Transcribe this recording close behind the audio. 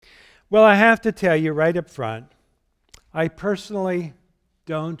Well, I have to tell you right up front, I personally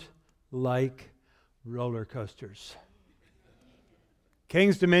don't like roller coasters.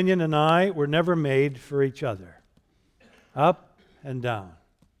 King's Dominion and I were never made for each other. Up and down,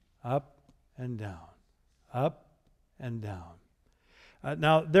 up and down, up and down.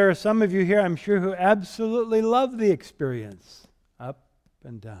 Now, there are some of you here, I'm sure, who absolutely love the experience. Up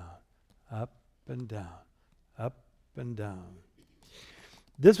and down, up and down, up and down.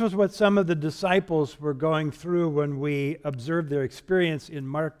 This was what some of the disciples were going through when we observed their experience in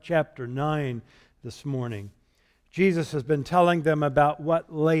Mark chapter 9 this morning. Jesus has been telling them about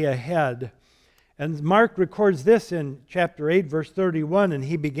what lay ahead. And Mark records this in chapter 8, verse 31, and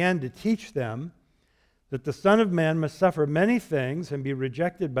he began to teach them that the Son of Man must suffer many things and be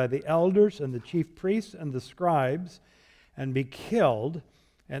rejected by the elders and the chief priests and the scribes and be killed,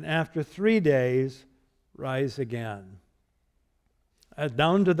 and after 3 days rise again.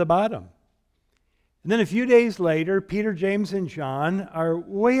 Down to the bottom. And then a few days later, Peter, James, and John are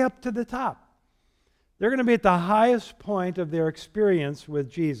way up to the top. They're going to be at the highest point of their experience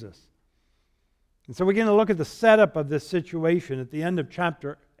with Jesus. And so we're going to look at the setup of this situation. At the end of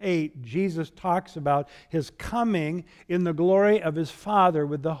chapter 8, Jesus talks about his coming in the glory of his Father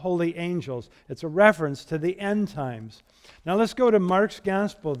with the holy angels. It's a reference to the end times. Now let's go to Mark's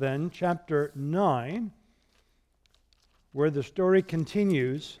Gospel then, chapter 9, where the story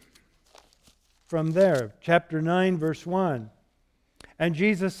continues from there. Chapter 9, verse 1. And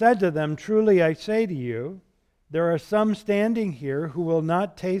Jesus said to them, "Truly I say to you, there are some standing here who will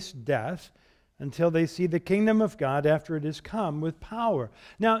not taste death until they see the kingdom of God after it has come with power."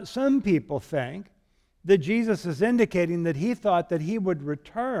 Now, some people think that Jesus is indicating that he thought that he would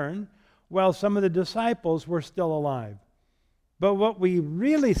return while some of the disciples were still alive. But what we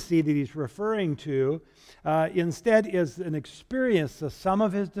really see that he's referring to instead is an experience that some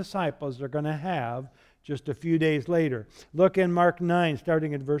of his disciples are going to have just a few days later. Look in Mark 9,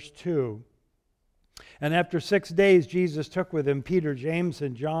 starting at verse 2. And after 6 days, Jesus took with him Peter, James,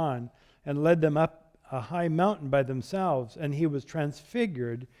 and John, and led them up a high mountain by themselves, and he was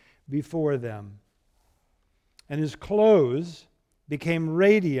transfigured before them. And his clothes became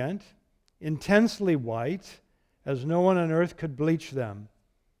radiant, intensely white, as no one on earth could bleach them.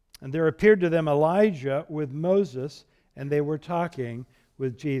 And there appeared to them Elijah with Moses, and they were talking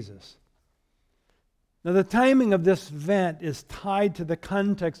with Jesus. Now, the timing of this event is tied to the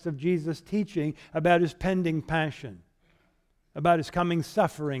context of Jesus' teaching about his pending passion, about his coming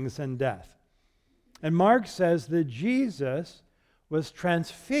sufferings and death. And Mark says that Jesus was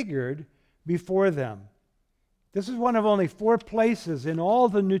transfigured before them. This is one of only 4 places in all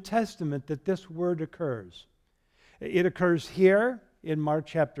the New Testament that this word occurs. It occurs here in Mark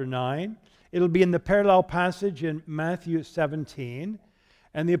chapter 9. It'll be in the parallel passage in Matthew 17.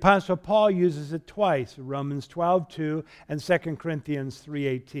 And the Apostle Paul uses it twice, Romans 12:2 and 2 Corinthians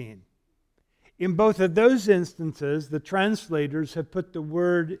 3:18. In both of those instances, the translators have put the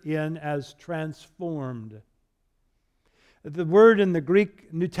word in as transformed. The word in the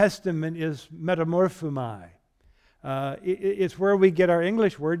Greek New Testament is metamorphomai. It's where we get our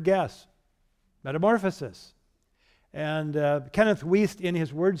English word guess, metamorphosis. And Kenneth Wiest, in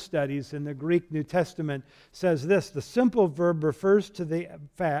his word studies in the Greek New Testament, says this: the simple verb refers to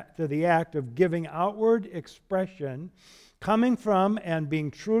the act of giving outward expression, coming from and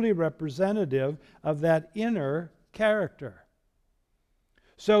being truly representative of that inner character.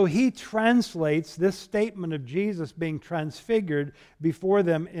 So he translates this statement of Jesus being transfigured before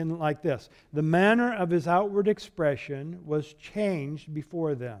them in like this: the manner of his outward expression was changed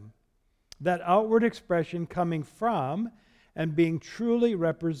before them. That outward expression coming from and being truly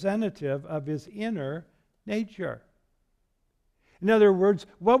representative of his inner nature. In other words,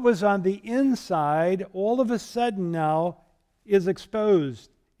 what was on the inside all of a sudden now is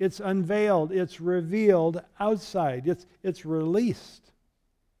exposed. It's unveiled. It's revealed outside. It's released.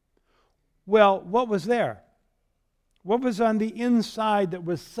 Well, what was there? What was on the inside that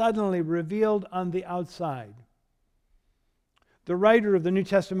was suddenly revealed on the outside? The writer of the New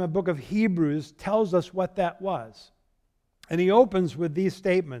Testament book of Hebrews tells us what that was. And he opens with these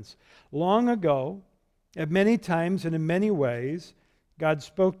statements. Long ago, at many times and in many ways, God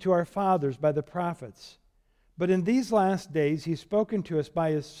spoke to our fathers by the prophets. But in these last days, he's spoken to us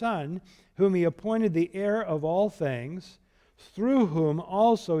by his Son, whom he appointed the heir of all things, through whom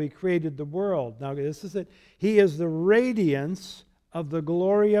also he created the world. Now, this is it. He is the radiance of the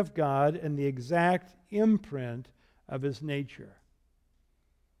glory of God and the exact imprint of his nature.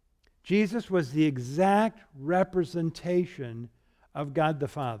 Jesus was the exact representation of God the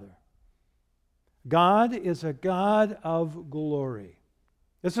Father. God is a God of glory.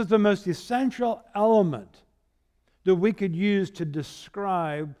 This is the most essential element that we could use to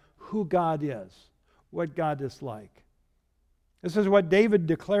describe who God is, what God is like. This is what David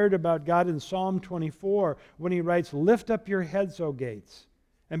declared about God in Psalm 24 when he writes, "Lift up your heads, O gates,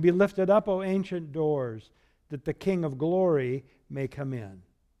 and be lifted up, O ancient doors, that the King of glory may come in."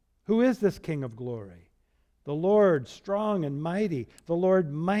 Who is this King of glory? The Lord strong and mighty, the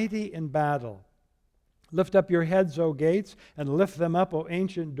Lord mighty in battle. Lift up your heads, O gates, and lift them up, O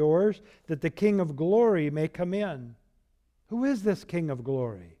ancient doors, that the King of glory may come in. Who is this King of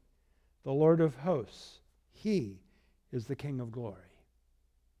glory? The Lord of hosts. He is the King of glory.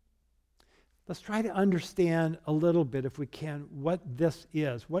 Let's try to understand a little bit, if we can, what this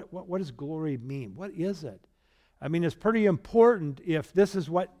is. What does glory mean? What is it? I mean, it's pretty important if this is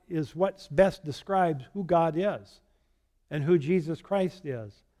what's best describes who God is and who Jesus Christ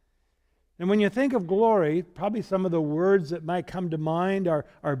is. And when you think of glory, probably some of the words that might come to mind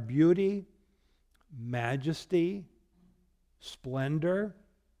are beauty, majesty, splendor.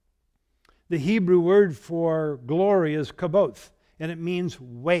 The Hebrew word for glory is kaboth, and it means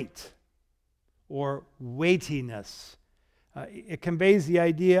weight or weightiness. It conveys the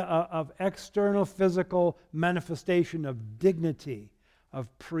idea of external physical manifestation of dignity, of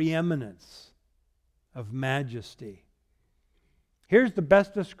preeminence, of majesty. Here's the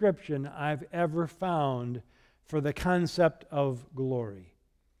best description I've ever found for the concept of glory.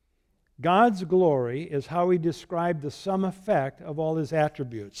 God's glory is how he described the sum effect of all his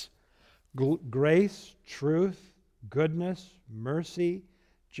attributes: grace, truth, goodness, mercy,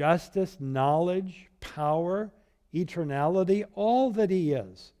 justice, knowledge, power, eternality, all that he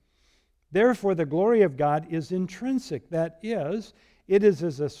is. Therefore, the glory of God is intrinsic. That is, it is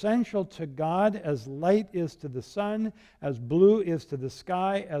as essential to God as light is to the sun, as blue is to the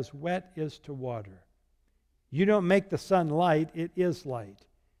sky, as wet is to water. You don't make the sun light, it is light.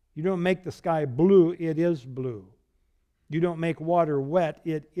 You don't make the sky blue, it is blue. You don't make water wet,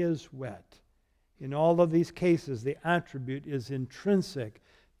 it is wet. In all of these cases, the attribute is intrinsic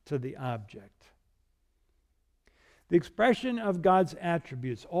to the object. The expression of God's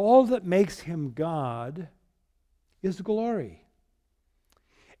attributes, all that makes him God, is glory.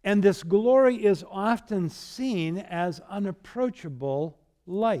 And this glory is often seen as unapproachable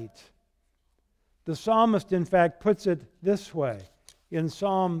light. The psalmist, in fact, puts it this way. In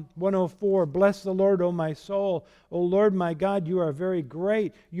Psalm 104, "Bless the Lord, O my soul. O Lord my God, you are very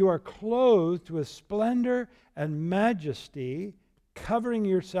great. You are clothed with splendor and majesty, covering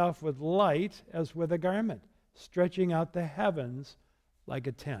yourself with light as with a garment, stretching out the heavens like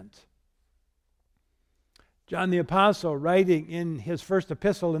a tent." John the Apostle, writing in his first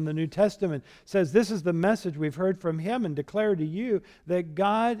epistle in the New Testament, says, "This is the message we've heard from him and declare to you, that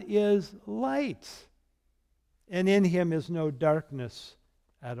God is light, and in him is no darkness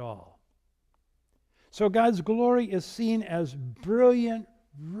at all." So God's glory is seen as brilliant,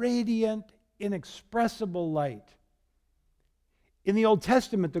 radiant, inexpressible light. In the Old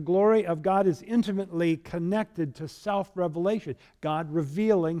Testament, the glory of God is intimately connected to self-revelation, God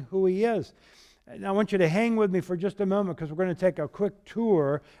revealing who he is. And I want you to hang with me for just a moment, because we're going to take a quick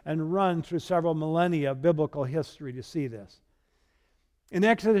tour and run through several millennia of biblical history to see this. In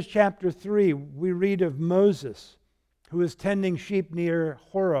Exodus chapter 3, we read of Moses, who is tending sheep near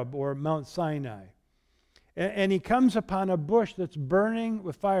Horeb, or Mount Sinai. And he comes upon a bush that's burning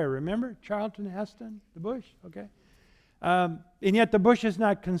with fire. Remember Charlton Heston, the bush? Okay. And yet the bush is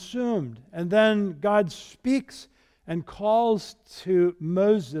not consumed. And then God speaks and calls to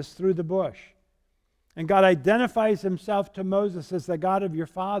Moses through the bush. And God identifies himself to Moses as the God of your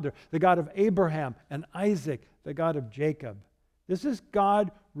father, the God of Abraham and Isaac, the God of Jacob. This is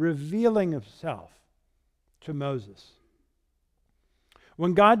God revealing himself to Moses.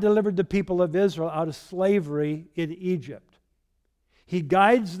 When God delivered the people of Israel out of slavery in Egypt, he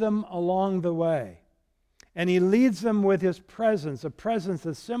guides them along the way. And he leads them with his presence, a presence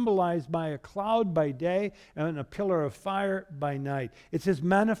that's symbolized by a cloud by day and a pillar of fire by night. It's his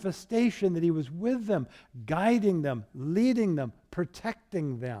manifestation that he was with them, guiding them, leading them,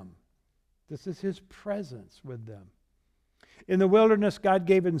 protecting them. This is his presence with them. In the wilderness, God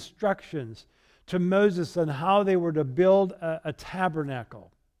gave instructions to Moses on how they were to build a tabernacle.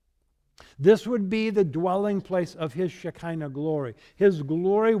 This would be the dwelling place of his Shekinah glory. His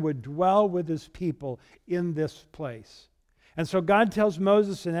glory would dwell with his people in this place. And so God tells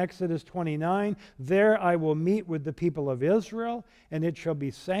Moses in Exodus 29, "There I will meet with the people of Israel, and it shall be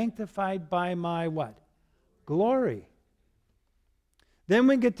sanctified by my" what? Glory. Then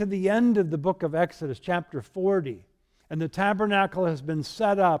we get to the end of the book of Exodus, chapter 40. And the tabernacle has been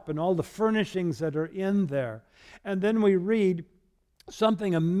set up and all the furnishings that are in there. And then we read,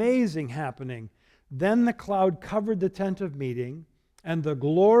 something amazing happening. Then the cloud covered the tent of meeting, and the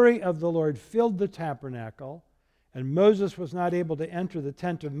glory of the Lord filled the tabernacle. And Moses was not able to enter the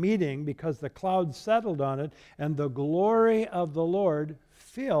tent of meeting because the cloud settled on it, and the glory of the Lord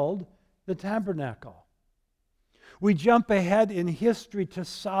filled the tabernacle. We jump ahead in history to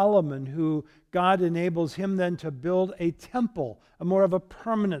Solomon, who God enables him then to build a temple, a more of a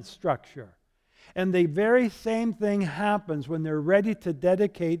permanent structure. And the very same thing happens when they're ready to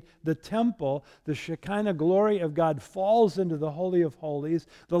dedicate the temple. The Shekinah glory of God falls into the Holy of Holies.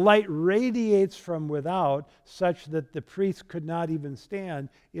 The light radiates from without such that the priest could not even stand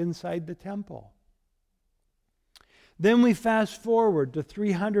inside the temple. Then we fast forward to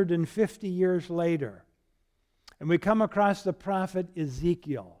 350 years later, and we come across the prophet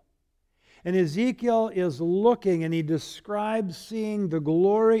Ezekiel. And Ezekiel is looking, and he describes seeing the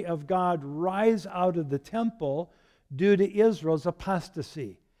glory of God rise out of the temple due to Israel's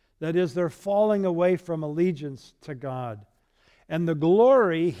apostasy. That is, they're falling away from allegiance to God. And the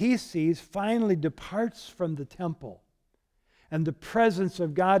glory he sees finally departs from the temple. And the presence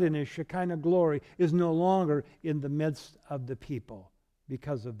of God in his Shekinah glory is no longer in the midst of the people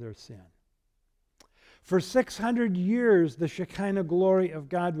because of their sin. For 600 years, the Shekinah glory of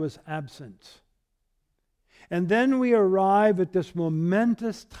God was absent. And then we arrive at this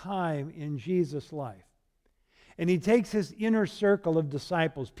momentous time in Jesus' life. And he takes his inner circle of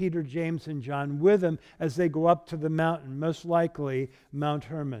disciples, Peter, James, and John, with him as they go up to the mountain, most likely Mount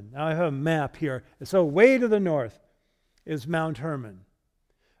Hermon. Now I have a map here. So way to the north is Mount Hermon.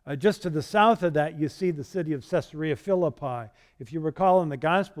 Just to the south of that, you see the city of Caesarea Philippi. If you recall in the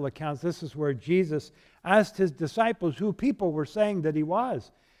gospel accounts, this is where Jesus asked his disciples who people were saying that he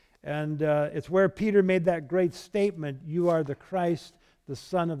was. And it's where Peter made that great statement, "You are the Christ, the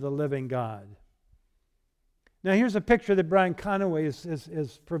Son of the living God." Now here's a picture that Brian Conaway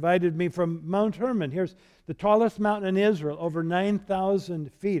has provided me from Mount Hermon. Here's the tallest mountain in Israel, over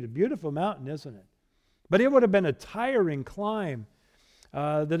 9,000 feet. A beautiful mountain, isn't it? But it would have been a tiring climb.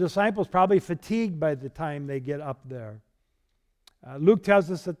 The disciples probably fatigued by the time they get up there. Luke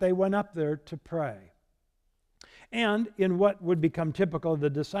tells us that they went up there to pray. And in what would become typical of the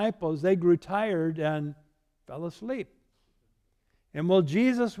disciples, they grew tired and fell asleep. And while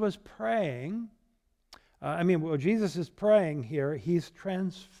Jesus was praying, while Jesus is praying here, he's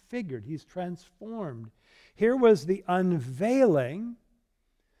transfigured, he's transformed. Here was the unveiling,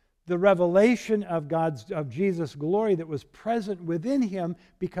 the revelation of Jesus' glory that was present within him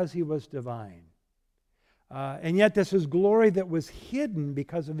because he was divine. And yet this is glory that was hidden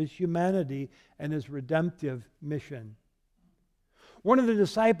because of his humanity and his redemptive mission. One of the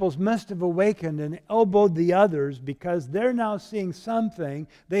disciples must have awakened and elbowed the others because they're now seeing something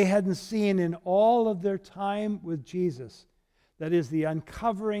they hadn't seen in all of their time with Jesus. That is the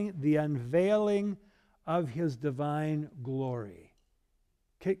uncovering, the unveiling of his divine glory.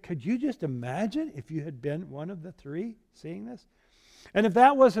 Could you just imagine if you had been one of the three seeing this? And if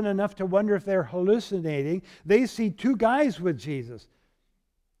that wasn't enough to wonder if they're hallucinating, they see two guys with Jesus.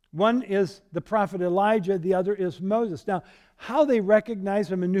 One is the prophet Elijah, the other is Moses. Now, how they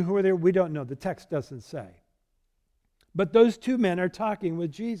recognized him and knew who they were, we don't know. The text doesn't say. But those two men are talking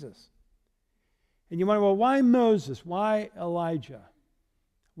with Jesus. And you wonder, well, why Moses? Why Elijah?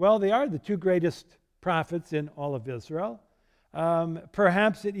 Well, they are the two greatest prophets in all of Israel.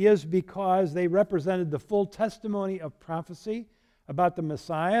 Perhaps it is because they represented the full testimony of prophecy about the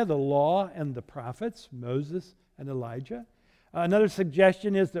Messiah, the law, and the prophets, Moses and Elijah. Another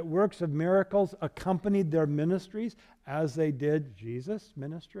suggestion is that works of miracles accompanied their ministries as they did Jesus'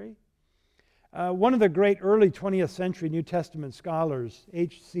 ministry. One of the great early 20th century New Testament scholars,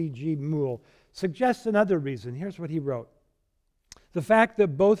 H.C.G. Moule, suggests another reason. Here's what he wrote. The fact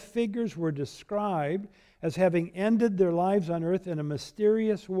that both figures were described as having ended their lives on earth in a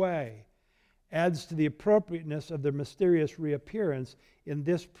mysterious way adds to the appropriateness of their mysterious reappearance in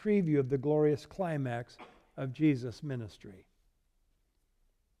this preview of the glorious climax of Jesus' ministry.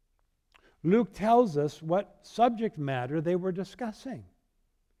 Luke tells us what subject matter they were discussing.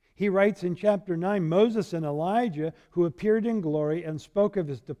 He writes in chapter 9, Moses and Elijah, who appeared in glory and spoke of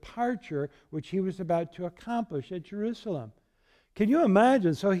his departure, which he was about to accomplish at Jerusalem. Can you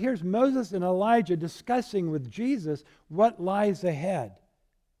imagine? So here's Moses and Elijah discussing with Jesus what lies ahead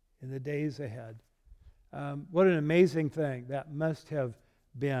in the days ahead. What an amazing thing that must have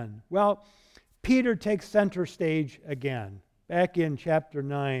been. Well, Peter takes center stage again. Back in chapter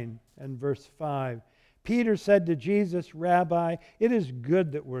 9 and verse 5. Peter said to Jesus, "Rabbi, it is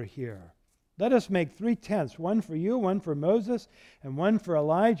good that we're here. Let us make 3 tents, one for you, one for Moses, and one for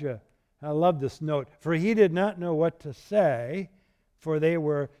Elijah." I love this note. For he did not know what to say, for they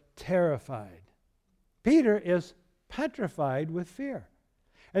were terrified. Peter is petrified with fear.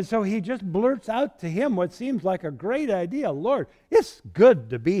 And so he just blurts out to him what seems like a great idea. Lord, it's good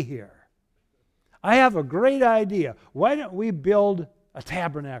to be here. I have a great idea. Why don't we build a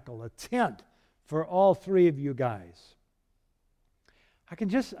tabernacle, a tent for all three of you guys? I can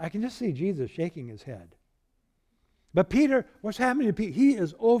just see Jesus shaking his head. But Peter, what's happening to Peter? He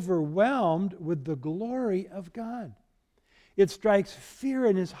is overwhelmed with the glory of God. It strikes fear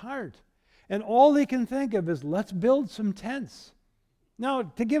in his heart. And all he can think of is, let's build some tents. Now,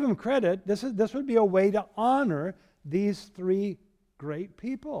 to give him credit, this would be a way to honor these three great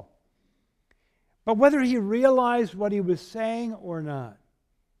people. But whether he realized what he was saying or not,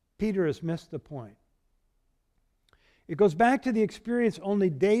 Peter has missed the point. It goes back to the experience only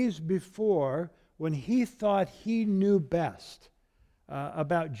days before when he thought he knew best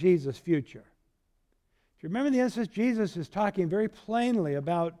about Jesus' future. Do you remember the instance? Jesus is talking very plainly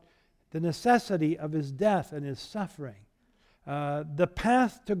about the necessity of his death and his suffering. The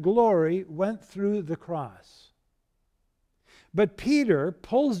path to glory went through the cross. But Peter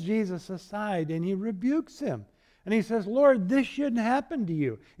pulls Jesus aside and he rebukes him. And he says, Lord, this shouldn't happen to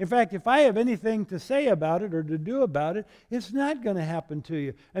you. In fact, if I have anything to say about it or to do about it, it's not going to happen to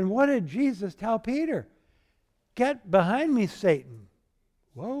you. And what did Jesus tell Peter? Get behind me, Satan.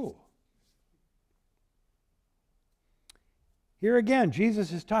 Whoa. Here again,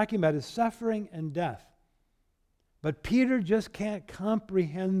 Jesus is talking about his suffering and death. But Peter just can't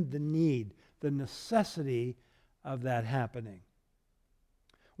comprehend the need, the necessity of that happening.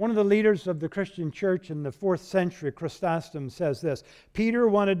 One of the leaders of the Christian church in the 4th century, Chrysostom, says this: Peter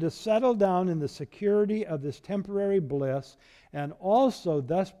wanted to settle down in the security of this temporary bliss and also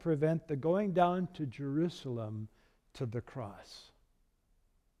thus prevent the going down to Jerusalem to the cross.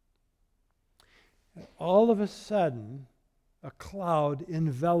 And all of a sudden, a cloud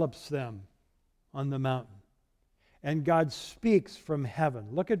envelops them on the mountain. And God speaks from heaven.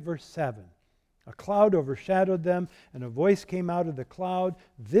 Look at verse 7. A cloud overshadowed them, and a voice came out of the cloud.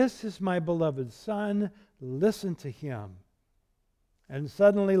 This is my beloved Son. Listen to him. And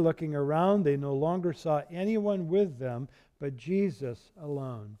suddenly, looking around, they no longer saw anyone with them, but Jesus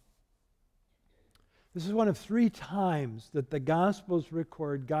alone. This is one of 3 times that the Gospels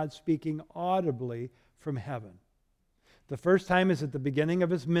record God speaking audibly from heaven. The first time is at the beginning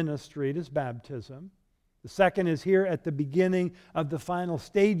of his ministry at his baptism. The second is here at the beginning of the final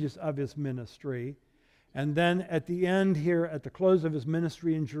stages of his ministry. And then at the end here, at the close of his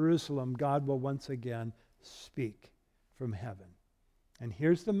ministry in Jerusalem, God will once again speak from heaven. And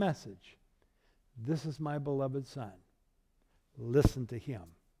here's the message. This is my beloved Son. Listen to him.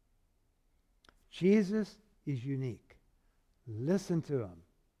 Jesus is unique. Listen to him.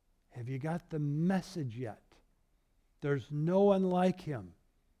 Have you got the message yet? There's no one like him.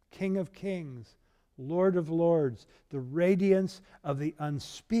 King of kings, Lord of lords, the radiance of the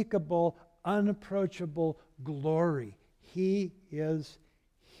unspeakable, unapproachable glory. He is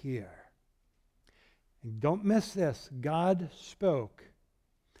here. And don't miss this. God spoke,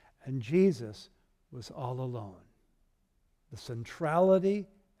 and Jesus was all alone. The centrality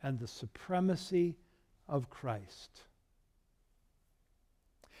and the supremacy of Christ.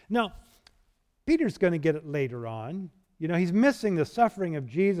 Now, Peter's going to get it later on. You know, he's missing the suffering of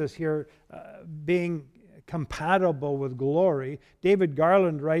Jesus here being compatible with glory. David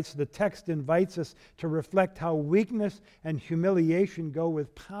Garland writes, the text invites us to reflect how weakness and humiliation go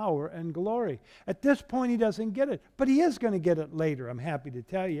with power and glory. At this point, he doesn't get it, but he is going to get it later, I'm happy to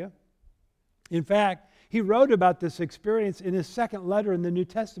tell you. In fact, he wrote about this experience in his 2nd letter in the New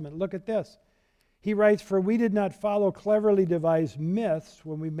Testament. Look at this. He writes, for we did not follow cleverly devised myths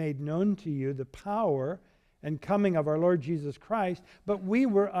when we made known to you the power and coming of our Lord Jesus Christ, but we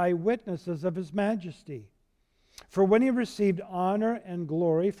were eyewitnesses of his majesty. For when he received honor and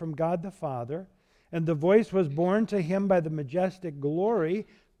glory from God the Father, and the voice was borne to him by the majestic glory,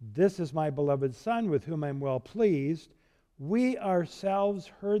 this is my beloved Son, with whom I am well pleased, we ourselves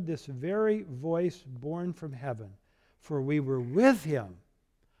heard this very voice borne from heaven, for we were with him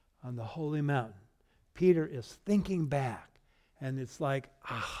on the holy mountain. Peter is thinking back, and it's like,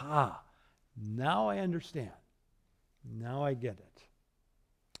 aha, now I understand. Now I get it.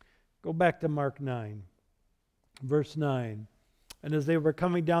 Go back to Mark 9, verse 9. And as they were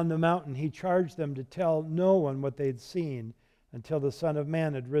coming down the mountain, he charged them to tell no one what they had seen until the Son of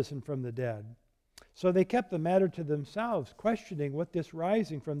Man had risen from the dead. So they kept the matter to themselves, questioning what this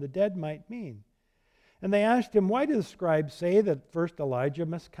rising from the dead might mean. And they asked him, why do the scribes say that first Elijah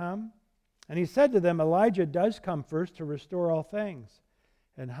must come? And he said to them, Elijah does come first to restore all things.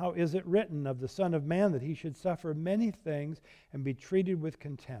 And how is it written of the Son of Man that he should suffer many things and be treated with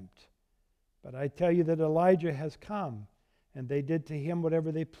contempt? But I tell you that Elijah has come, and they did to him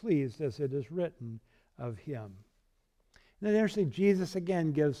whatever they pleased, as it is written of him. And then interesting, Jesus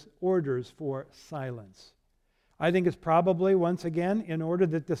again gives orders for silence. I think it's probably, once again, in order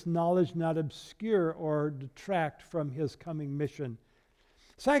that this knowledge not obscure or detract from his coming mission.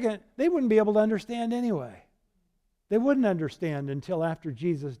 Second, they wouldn't be able to understand anyway. They wouldn't understand until after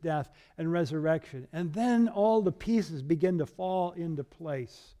Jesus' death and resurrection. And then all the pieces begin to fall into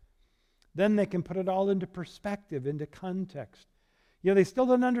place. Then they can put it all into perspective, into context. They still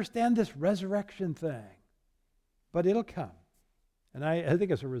don't understand this resurrection thing. But it'll come. And I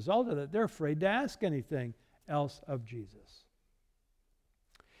think as a result of that, they're afraid to ask anything else of Jesus.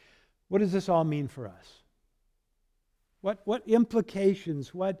 What does this all mean for us? What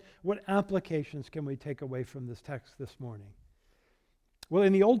implications, what applications can we take away from this text this morning? Well,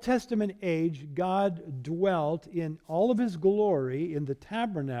 in the Old Testament age, God dwelt in all of his glory in the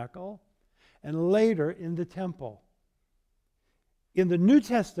tabernacle and later in the temple. In the New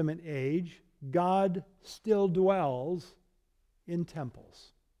Testament age, God still dwells in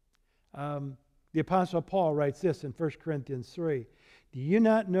temples. The Apostle Paul writes this in 1 Corinthians 3. Do you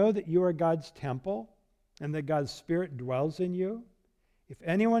not know that you are God's temple and that God's Spirit dwells in you? If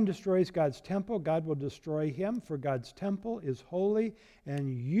anyone destroys God's temple, God will destroy him, for God's temple is holy,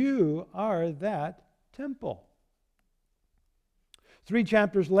 and you are that temple. 3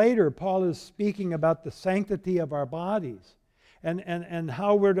 chapters later, Paul is speaking about the sanctity of our bodies and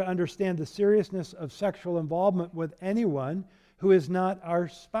how we're to understand the seriousness of sexual involvement with anyone who is not our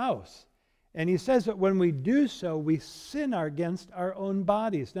spouse. And he says that when we do so, we sin against our own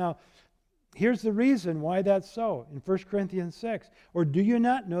bodies. Now, here's the reason why that's so in 1 Corinthians 6. Or do you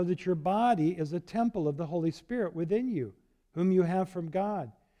not know that your body is a temple of the Holy Spirit within you, whom you have from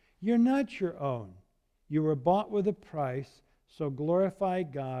God? You're not your own. You were bought with a price, so glorify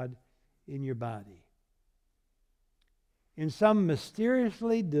God in your body. In some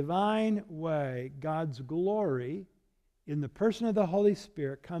mysteriously divine way, God's glory in the person of the Holy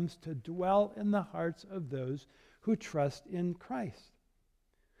Spirit comes to dwell in the hearts of those who trust in Christ.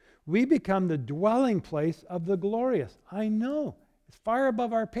 We become the dwelling place of the glorious. I know. It's far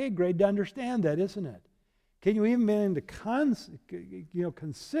above our pay grade to understand that, isn't it? Can you even begin to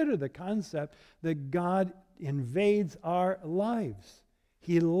consider the concept that God invades our lives?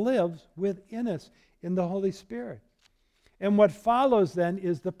 He lives within us in the Holy Spirit. And what follows then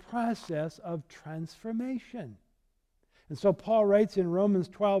is the process of transformation. And so Paul writes in Romans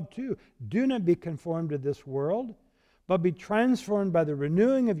 12:2, do not be conformed to this world, but be transformed by the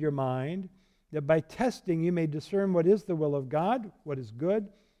renewing of your mind, that by testing you may discern what is the will of God, what is good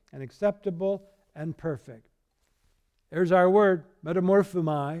and acceptable and perfect. There's our word,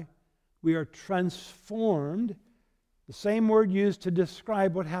 metamorphomai. We are transformed, the same word used to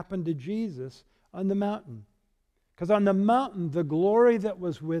describe what happened to Jesus on the mountain. Because on the mountain, the glory that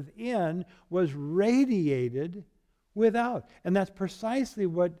was within was radiated without. And that's precisely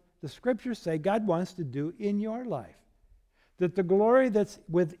what the Scriptures say God wants to do in your life. That the glory that's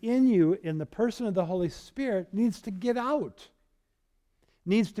within you in the person of the Holy Spirit needs to get out.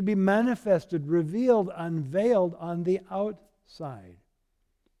 Needs to be manifested, revealed, unveiled on the outside.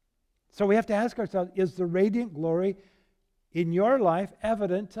 So we have to ask ourselves, is the radiant glory in your life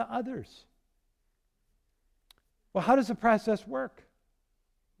evident to others? Well, how does the process work?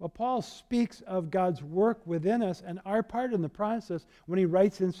 Well, Paul speaks of God's work within us and our part in the process when he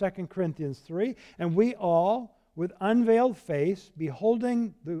writes in 2 Corinthians 3, and we all, with unveiled face,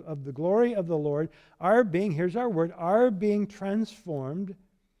 beholding the glory of the Lord, are being, here's our word, are being transformed,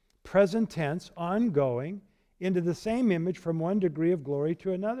 present tense, ongoing, into the same image from one degree of glory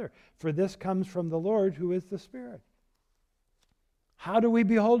to another. For this comes from the Lord who is the Spirit. How do we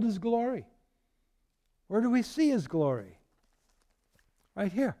behold his glory? Where do we see his glory?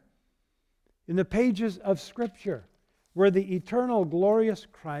 Right here, in the pages of Scripture, where the eternal, glorious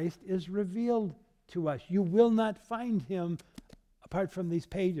Christ is revealed to us. You will not find him apart from these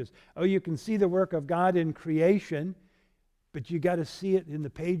pages. Oh, you can see the work of God in creation, but you got to see it in the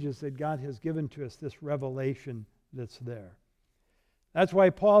pages that God has given to us, this revelation that's there. That's why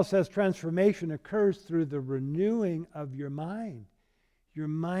Paul says transformation occurs through the renewing of your mind. Your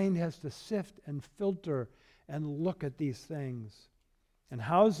mind has to sift and filter and look at these things. And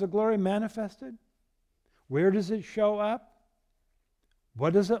how is the glory manifested? Where does it show up?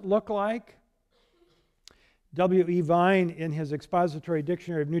 What does it look like? W.E. Vine, in his Expository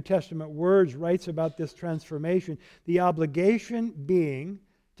Dictionary of New Testament Words, writes about this transformation, the obligation being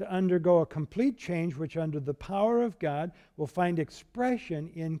to undergo a complete change, which under the power of God will find expression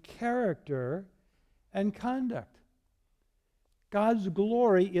in character and conduct. God's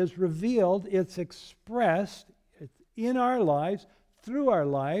glory is revealed, it's expressed in our lives, through our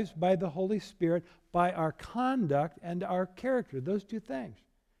lives, by the Holy Spirit, by our conduct and our character. Those two things.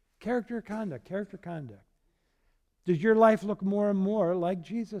 Character, conduct. Character, conduct. Does your life look more and more like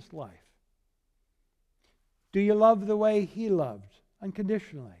Jesus' life? Do you love the way He loved,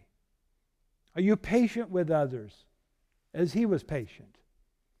 unconditionally? Are you patient with others as He was patient?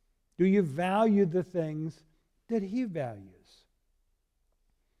 Do you value the things that He values?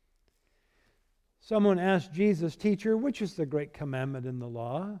 Someone asked Jesus, "Teacher, which is the great commandment in the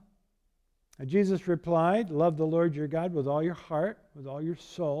law?" And Jesus replied, "Love the Lord your God with all your heart, with all your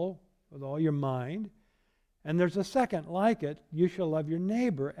soul, with all your mind. And there's a second like it, you shall love your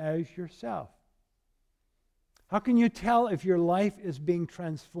neighbor as yourself." How can you tell if your life is being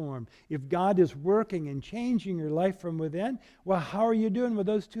transformed? If God is working and changing your life from within? Well, how are you doing with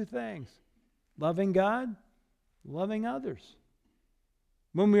those two things? Loving God, loving others.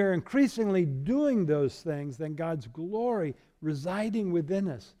 When we are increasingly doing those things, then God's glory residing within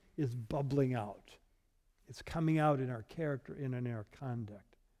us is bubbling out. It's coming out in our character and in our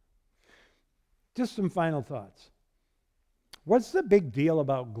conduct. Just some final thoughts. What's the big deal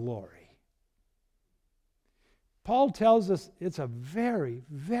about glory? Paul tells us it's a very,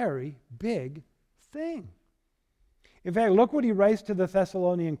 very big thing. In fact, look what he writes to the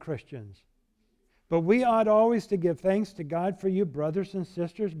Thessalonian Christians. "But we ought always to give thanks to God for you, brothers and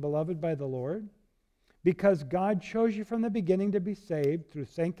sisters, beloved by the Lord, because God chose you from the beginning to be saved through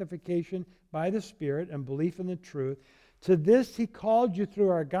sanctification by the Spirit and belief in the truth. To this He called you through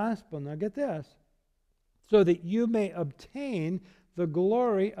our gospel," now get this, "so that you may obtain the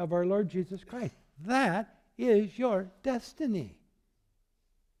glory of our Lord Jesus Christ." That is your destiny.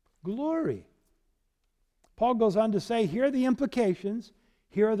 Glory. Paul goes on to say, here are the implications.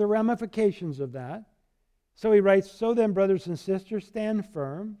 Here are the ramifications of that. So he writes, "So then, brothers and sisters, stand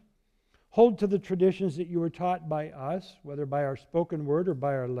firm. Hold to the traditions that you were taught by us, whether by our spoken word or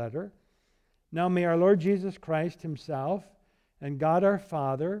by our letter. Now may our Lord Jesus Christ Himself and God our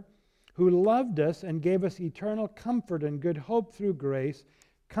Father, who loved us and gave us eternal comfort and good hope through grace,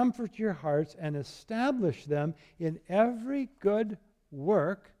 comfort your hearts and establish them in every good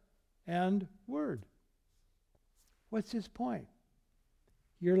work and word." What's his point?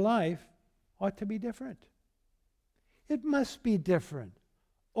 Your life ought to be different. It must be different.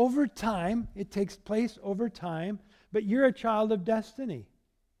 Over time, it takes place over time, but you're a child of destiny.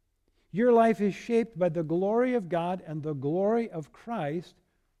 Your life is shaped by the glory of God and the glory of Christ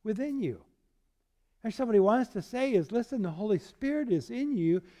within you. And somebody wants to say is, listen, the Holy Spirit is in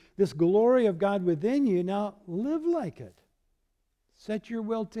you, this glory of God within you, now live like it. Set your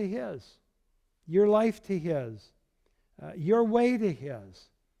will to His, your life to His, your way to His.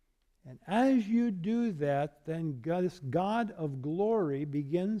 And as you do that, then this God of glory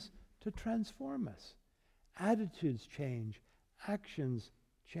begins to transform us. Attitudes change, actions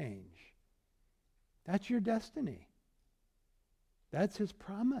change. That's your destiny. That's His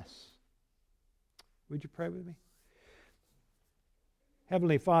promise. Would you pray with me?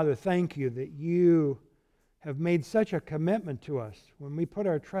 Heavenly Father, thank you that you have made such a commitment to us when we put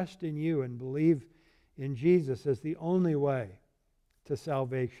our trust in you and believe in Jesus as the only way to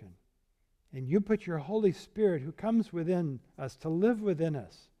salvation. And you put your Holy Spirit who comes within us to live within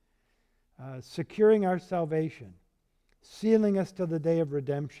us, securing our salvation, sealing us to the day of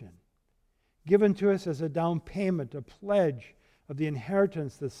redemption, given to us as a down payment, a pledge of the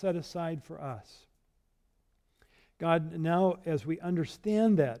inheritance that's set aside for us. God, now as we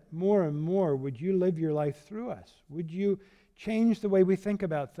understand that more and more, would you live your life through us? Would you change the way we think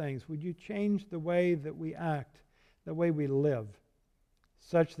about things? Would you change the way that we act, the way we live,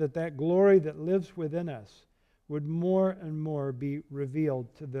 such that that glory that lives within us would more and more be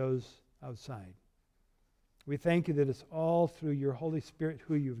revealed to those outside? We thank you that it's all through your Holy Spirit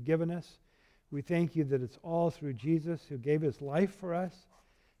who you've given us. We thank you that it's all through Jesus who gave His life for us.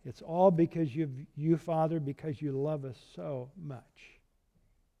 It's all because you, Father, because you love us so much.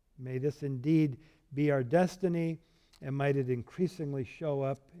 May this indeed be our destiny, and might it increasingly show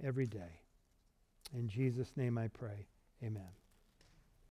up every day. In Jesus' name I pray. Amen.